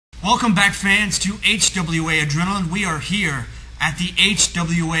Welcome back, fans, to HWA Adrenaline. We are here at the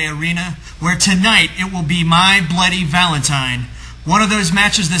HWA Arena, where tonight it will be My Bloody Valentine. One of those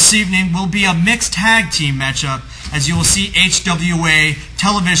matches this evening will be a mixed tag team matchup, as you will see HWA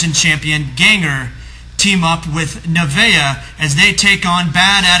television champion Ganger team up with Nevaeh as they take on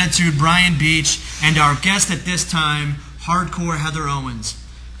Bad Attitude Brian Beach and our guest at this time, Hardcore Heather Owens.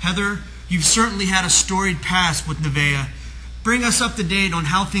 Heather, you've certainly had a storied past with Nevaeh. Bring us up to date on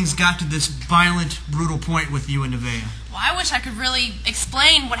how things got to this violent, brutal point with you and Nevaeh. Well, I wish I could really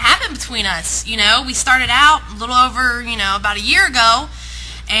explain what happened between us. You know, we started out a little over, about a year ago,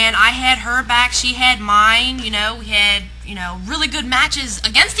 and I had her back, she had mine. We had, really good matches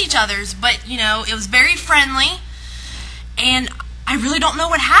against each other's, but, it was very friendly, and I really don't know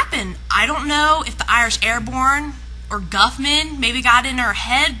what happened. I don't know if the Irish Airborne or Guffman maybe got in her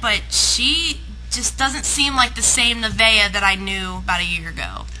head, but she just doesn't seem like the same Nevaeh that I knew about a year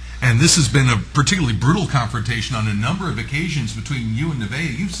ago. And this has been a particularly brutal confrontation on a number of occasions between you and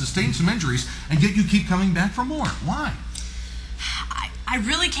Nevaeh. You've sustained some injuries, and yet you keep coming back for more. Why? I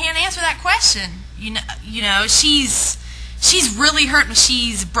really can't answer that question. She's really hurt me.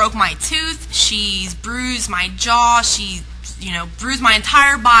 She's broke my tooth. She's bruised my jaw. She, bruised my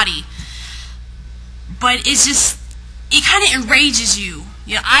entire body. But it's just, it kind of enrages you.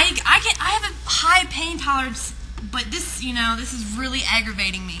 I have a high pain tolerance, but this, this is really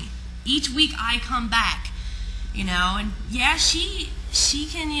aggravating me. Each week I come back, and yeah, she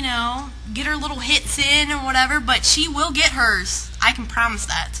can, get her little hits in or whatever, but she will get hers. I can promise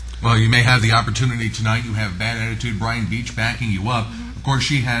that. Well, you may have the opportunity tonight. You have Bad Attitude Brian Beach backing you up. Of course,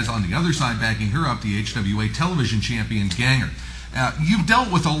 she has on the other side backing her up the HWA television champion Ganger. You've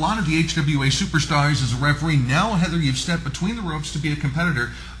dealt with a lot of the HWA superstars as a referee. Now, Heather, you've stepped between the ropes to be a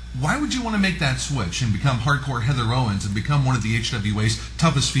competitor. Why would you want to make that switch and become Hardcore Heather Owens and become one of the HWA's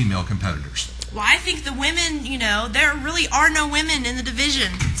toughest female competitors? Well, I think the women, there really are no women in the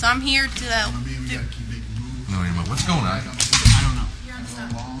division. So I'm here to... What's going on? I don't know. You're on the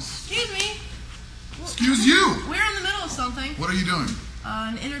stuff. Excuse me. Excuse you. We're in the middle of something. What are you doing?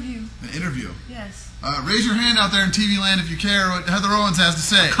 An interview. An interview? Yes. Raise your hand out there in TV land if you care what Heather Owens has to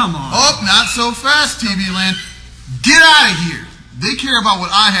say. Come on. Oh, not so fast, TV land. Get out of here. They care about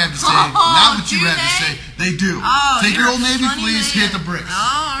what I have to say, not what you have to say. They do. Oh, take your old Navy, please. Hit the bricks.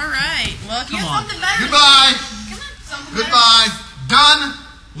 Oh, all right. Well, if you have something better. Goodbye. Something Goodbye. Done.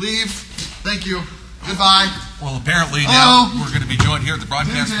 Leave. Thank you. Goodbye. Well, apparently now we're going to be joined here at the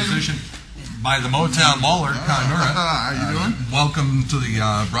broadcast position by the Motown Mauler, Kimera. How you doing? Welcome to the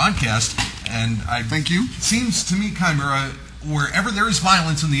broadcast. And thank you. It seems to me, Kimera, wherever there is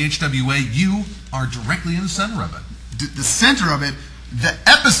violence in the HWA, you are directly in the center of it. The center of it, the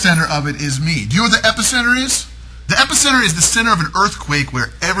epicenter of it is me. Do you know what the epicenter is? The epicenter is the center of an earthquake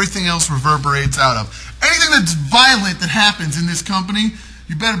where everything else reverberates out of. Anything that's violent that happens in this company,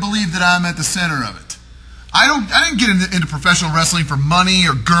 you better believe that I'm at the center of it. I didn't get into professional wrestling for money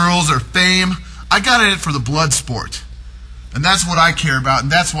or girls or fame. I got in it for the blood sport. And that's what I care about,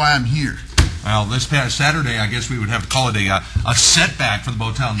 and that's why I'm here. Well, this past Saturday, I guess we would have to call it a setback for the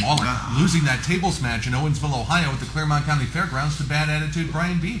Motown Mauler, losing that tables match in Owensville, Ohio at the Claremont County Fairgrounds to Bad Attitude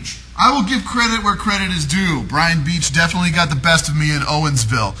Brian Beach. I will give credit where credit is due. Brian Beach definitely got the best of me in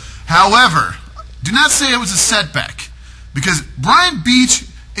Owensville. However, do not say it was a setback, because Brian Beach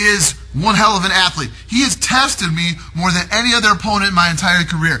is one hell of an athlete. He has tested me more than any other opponent in my entire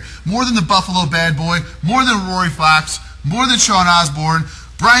career. More than the Buffalo Bad Boy, more than Rory Fox, more than Sean Osborne.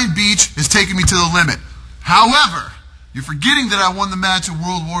 Brian Beach is taking me to the limit. However, you're forgetting that I won the match in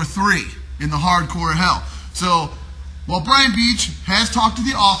World War III in the hardcore hell. So, while Brian Beach has talked to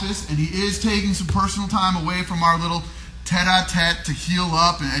the office and he is taking some personal time away from our little tete-a-tete to heal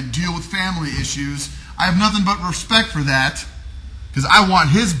up and deal with family issues, I have nothing but respect for that because I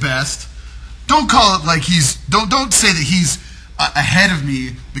want his best. Don't call it like don't say that he's ahead of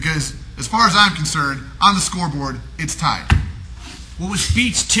me, because as far as I'm concerned, on the scoreboard, it's tied. Well, with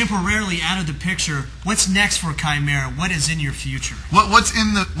Beach temporarily out of the picture, what's next for Kimera? What is in your future? What is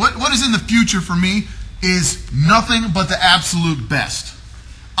in the future for me is nothing but the absolute best.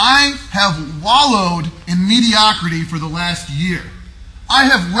 I have wallowed in mediocrity for the last year. I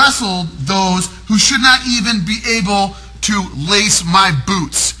have wrestled those who should not even be able to lace my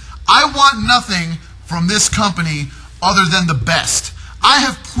boots. I want nothing from this company other than the best. I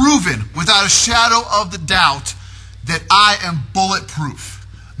have proven without a shadow of the doubt that I am bulletproof.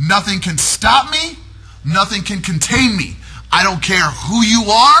 Nothing can stop me. Nothing can contain me. I don't care who you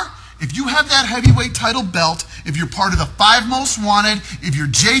are. If you have that heavyweight title belt, if you're part of the 5 Most Wanted, if you're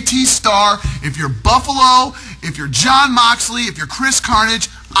JT Starr, if you're Buffalo, if you're John Moxley, if you're Chris Carnage,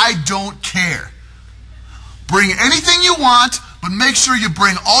 I don't care. Bring anything you want, but make sure you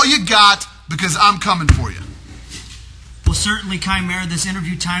bring all you got, because I'm coming for you. Well, certainly, Kimera, this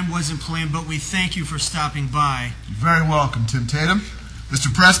interview time wasn't planned, but we thank you for stopping by. You're very welcome, Tim Tatum.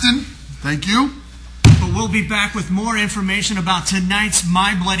 Mr. Preston, thank you. But we'll be back with more information about tonight's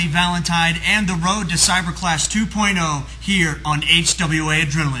My Bloody Valentine and the road to Cyberclass 2.0 here on HWA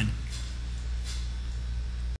Adrenaline.